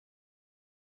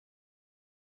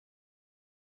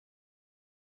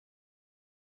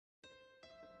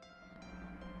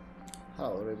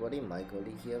Hello everybody, my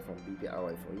colleague here from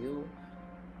BBRY4U.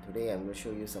 Today I'm going to show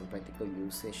you some practical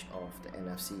usage of the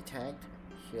NFC tag.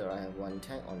 Here I have one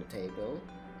tag on the table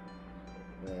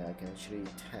where I can actually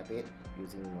tap it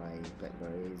using my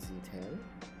BlackBerry Z10.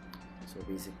 So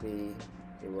basically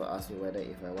it will ask me whether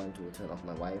if I want to turn off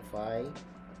my Wi-Fi,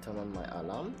 turn on my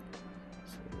alarm.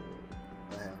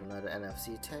 So I have another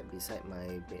NFC tag beside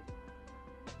my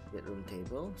bedroom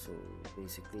table. So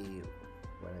basically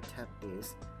when I tap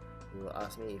this, it will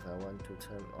ask me if I want to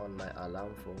turn on my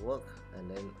alarm for work and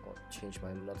then change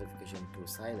my notification to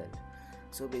silent.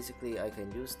 So basically I can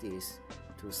use this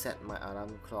to set my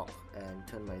alarm clock and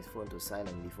turn my phone to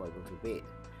silent before I go to bed.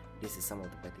 This is some of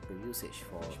the practical usage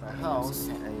for my house.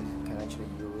 I can actually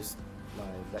use my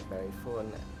BlackBerry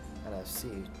phone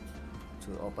NFC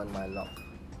to open my lock.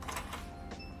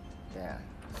 There,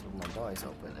 so my door is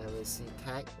open. NFC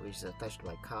tag which is attached to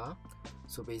my car.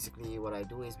 So basically what I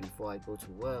do is before I go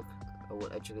to work, I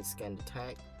would actually scan the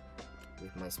tag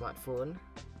with my smartphone.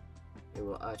 It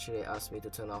will actually ask me to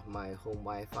turn off my home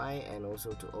Wi-Fi and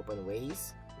also to open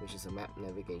Waze, which is a map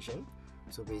navigation.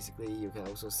 So basically you can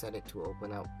also set it to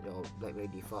open up your BlackBerry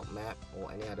default map or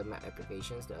any other map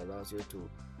applications that allows you to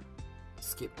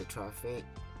skip the traffic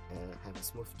and have a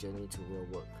smooth journey to your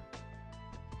work.